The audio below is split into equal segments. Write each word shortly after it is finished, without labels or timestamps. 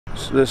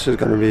So this is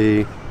going to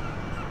be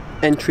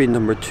entry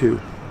number 2.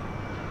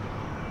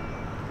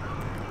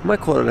 I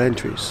might call it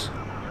entries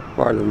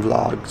rather than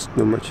vlogs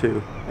number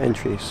 2.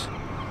 Entries.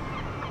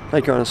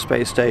 Like you're on a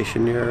space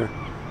station, you're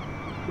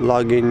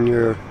logging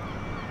your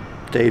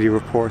daily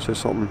reports or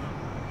something.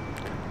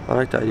 I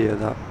like the idea of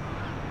that.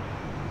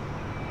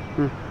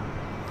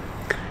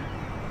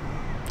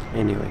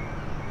 Anyway,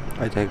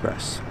 I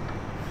digress.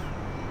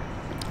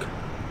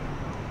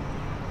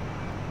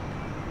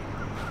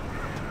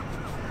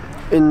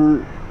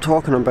 In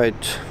talking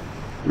about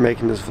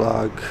making this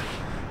vlog,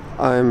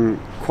 I'm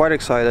quite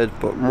excited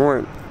but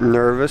more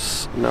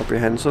nervous and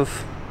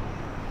apprehensive.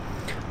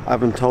 I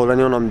haven't told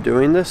anyone I'm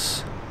doing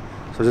this,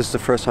 so this is the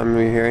first time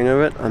you're hearing of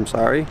it. I'm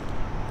sorry.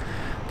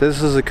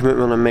 This is a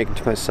commitment I'm making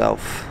to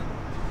myself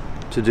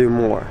to do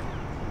more.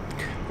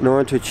 In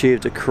order to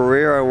achieve the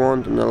career I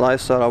want and the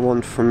lifestyle I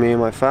want for me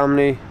and my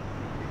family,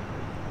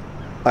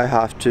 I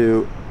have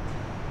to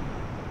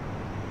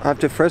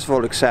first of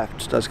all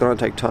accept that it's going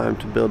to take time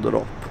to build it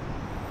up.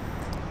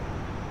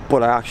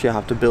 But I actually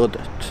have to build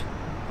it.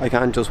 I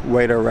can't just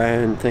wait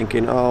around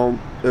thinking, oh,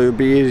 it'll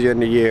be easier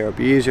in a year, it'll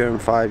be easier in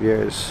 5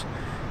 years.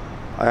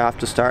 I have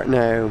to start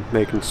now,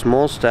 making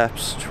small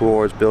steps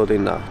towards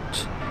building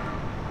that.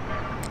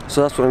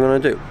 So that's what I'm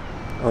going to do.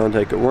 I'm going to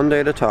take it one day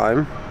at a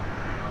time.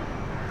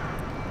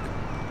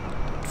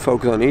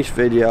 Focus on each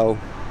video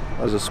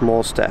as a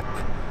small step.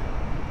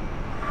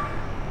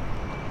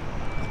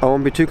 I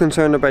won't be too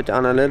concerned about the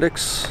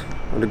analytics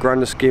or the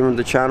grander scheme of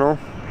the channel.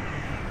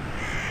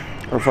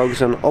 I'm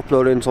focusing on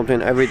uploading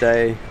something every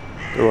day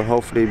that will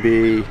hopefully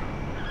be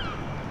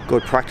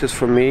good practice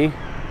for me,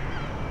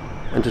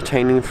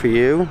 entertaining for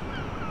you,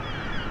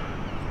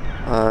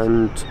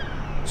 and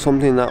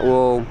something that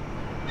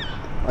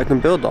I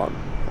can build on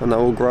and that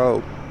will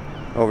grow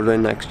over the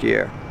next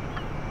year.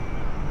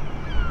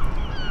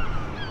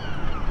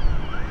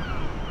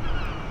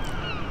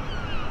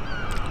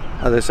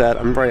 As I said,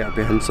 I'm very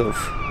apprehensive.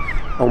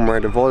 I'm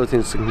worried of all the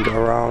things that can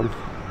go wrong.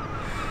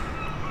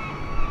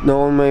 No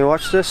one may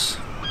watch this.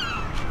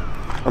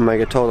 I may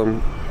get told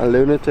I'm a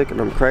lunatic and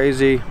I'm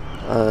crazy,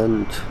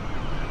 and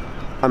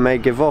I may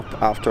give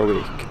up after a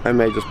week. I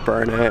may just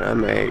burn out. I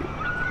may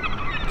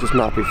just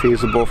not be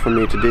feasible for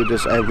me to do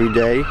this every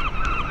day.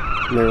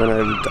 I may run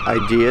out of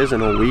ideas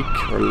in a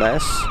week or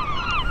less.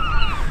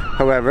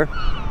 However,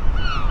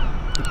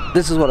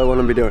 this is what I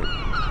want to be doing.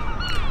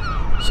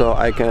 So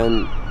I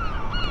can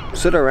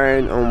sit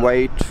around and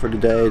wait for the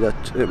day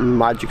that it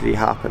magically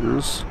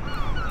happens,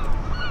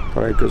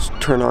 but I just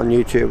turn on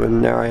YouTube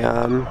and there I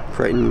am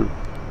creating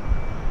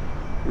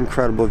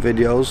incredible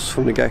videos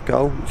from the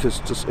get-go, which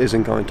just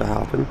isn't going to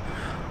happen.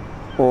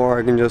 Or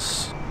I can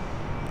just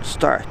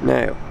start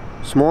now,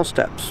 small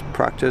steps,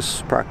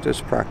 practice,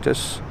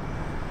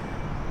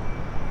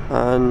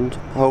 and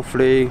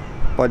hopefully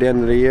by the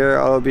end of the year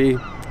I'll be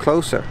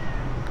closer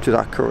to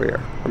that career.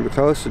 I'll be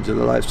closer to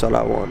the lifestyle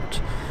I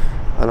want,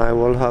 and I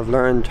will have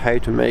learned how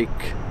to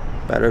make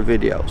better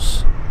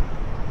videos.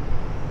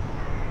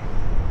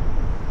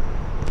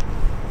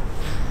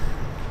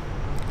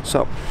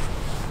 So,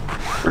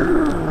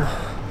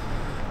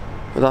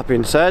 with that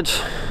being said,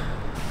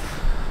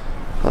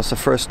 that's the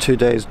first 2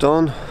 days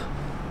done.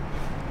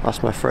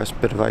 That's my first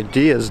bit of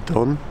ideas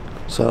done.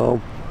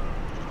 So,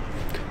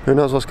 who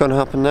knows what's going to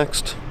happen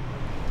next?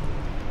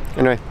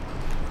 Anyway,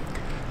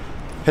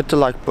 hit the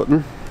like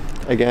button.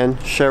 Again,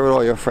 share with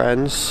all your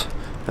friends.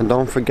 And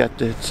don't forget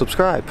to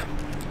subscribe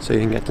so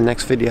you can get the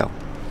next video.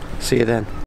 See you then.